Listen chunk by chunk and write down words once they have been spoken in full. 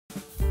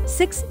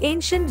6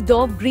 Ancient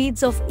Dog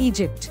Breeds of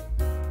Egypt.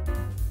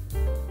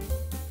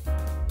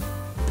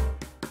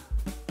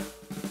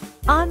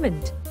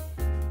 Armant.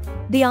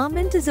 The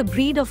Armant is a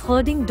breed of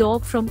herding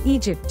dog from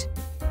Egypt.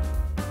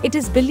 It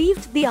is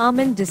believed the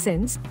Armant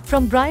descends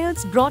from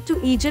Briards brought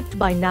to Egypt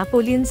by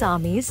Napoleon's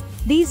armies.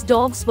 These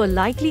dogs were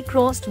likely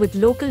crossed with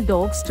local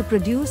dogs to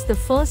produce the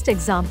first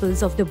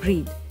examples of the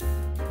breed.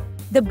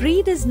 The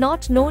breed is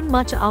not known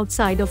much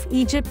outside of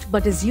Egypt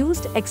but is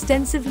used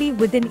extensively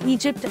within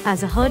Egypt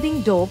as a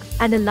herding dog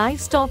and a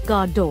livestock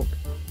guard dog.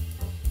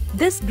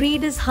 This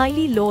breed is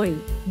highly loyal,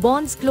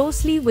 bonds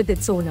closely with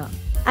its owner,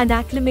 and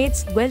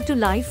acclimates well to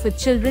life with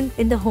children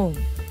in the home.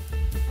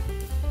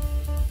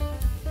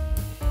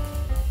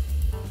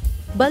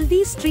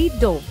 Baldi Street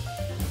Dog.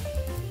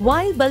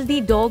 While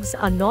Baldi dogs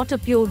are not a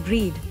pure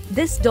breed,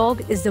 this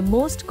dog is the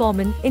most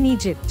common in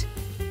Egypt.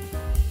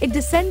 It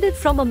descended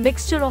from a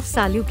mixture of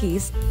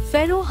Salukis,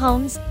 Pharaoh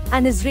hounds,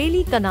 and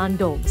Israeli Canaan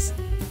dogs.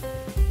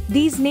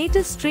 These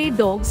native stray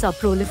dogs are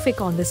prolific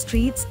on the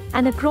streets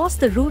and across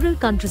the rural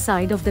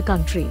countryside of the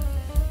country.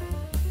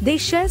 They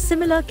share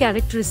similar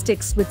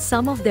characteristics with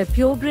some of their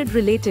purebred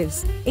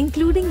relatives,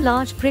 including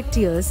large pricked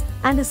ears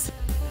and a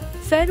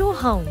Pharaoh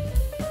hound.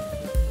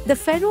 The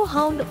Pharaoh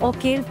hound or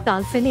Kelp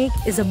Talfenek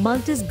is a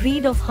Maltese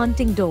breed of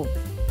hunting dog.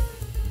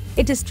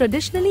 It is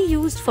traditionally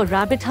used for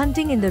rabbit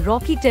hunting in the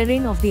rocky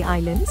terrain of the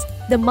islands.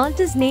 The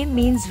Maltese name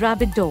means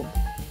rabbit dog.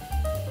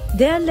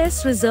 They are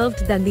less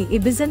reserved than the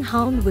Ibizan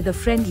hound with a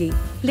friendly,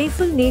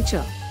 playful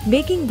nature,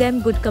 making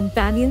them good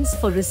companions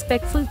for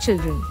respectful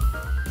children.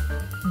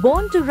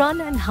 Born to run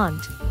and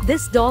hunt,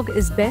 this dog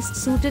is best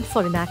suited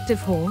for an active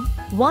home,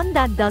 one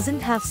that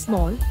doesn't have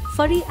small,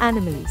 furry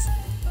animals.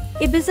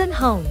 Ibizan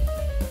hound.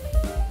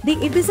 The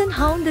Ibizan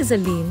hound is a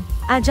lean,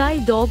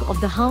 agile dog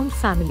of the hound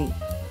family.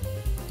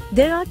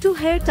 There are 2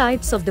 hair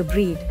types of the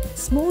breed,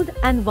 smooth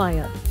and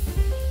wire.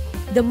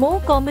 The more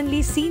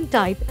commonly seen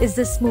type is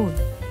the smooth.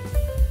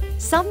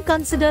 Some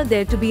consider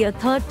there to be a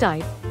third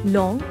type,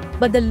 long,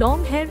 but the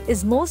long hair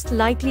is most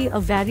likely a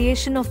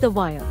variation of the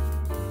wire.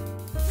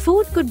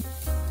 Food could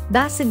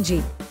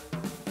Basenji.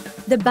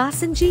 The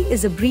Basenji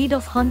is a breed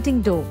of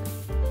hunting dog.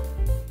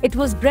 It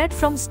was bred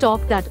from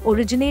stock that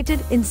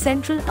originated in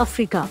Central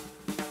Africa.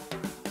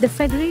 The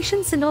Federation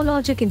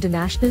Cynologique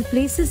International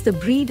places the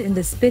breed in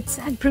the Spitz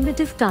and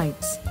primitive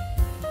types.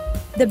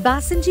 The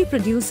Basenji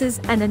produces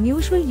an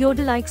unusual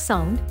yodel-like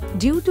sound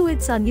due to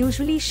its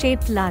unusually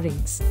shaped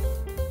larynx.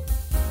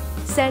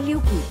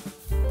 Saluki.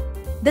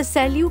 The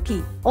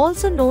Saluki,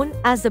 also known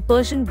as the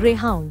Persian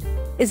Greyhound,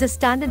 is a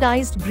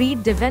standardized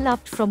breed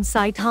developed from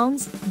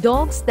sighthounds,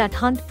 dogs that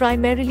hunt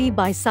primarily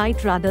by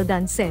sight rather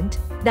than scent,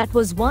 that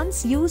was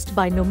once used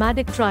by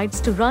nomadic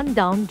tribes to run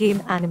down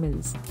game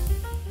animals.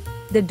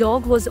 The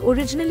dog was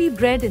originally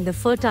bred in the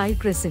Fertile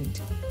Crescent.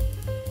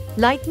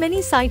 Like many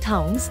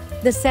sighthounds,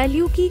 the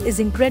Saluki is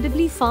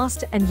incredibly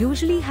fast and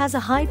usually has a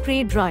high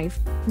prey drive,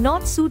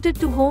 not suited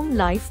to home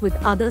life with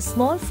other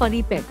small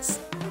furry pets.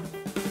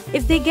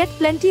 If they get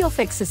plenty of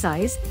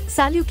exercise,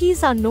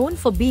 Salukis are known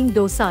for being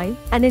docile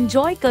and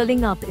enjoy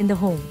curling up in the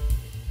home.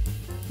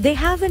 They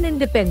have an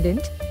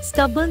independent,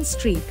 stubborn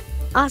streak,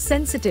 are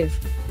sensitive,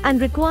 and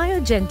require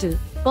gentle,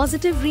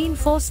 positive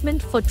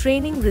reinforcement for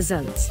training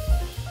results.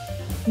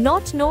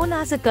 Not known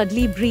as a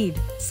cuddly breed,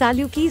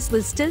 Salukis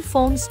will still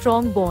form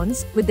strong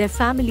bonds with their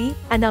family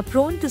and are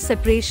prone to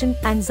separation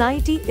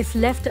anxiety if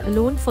left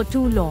alone for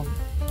too long.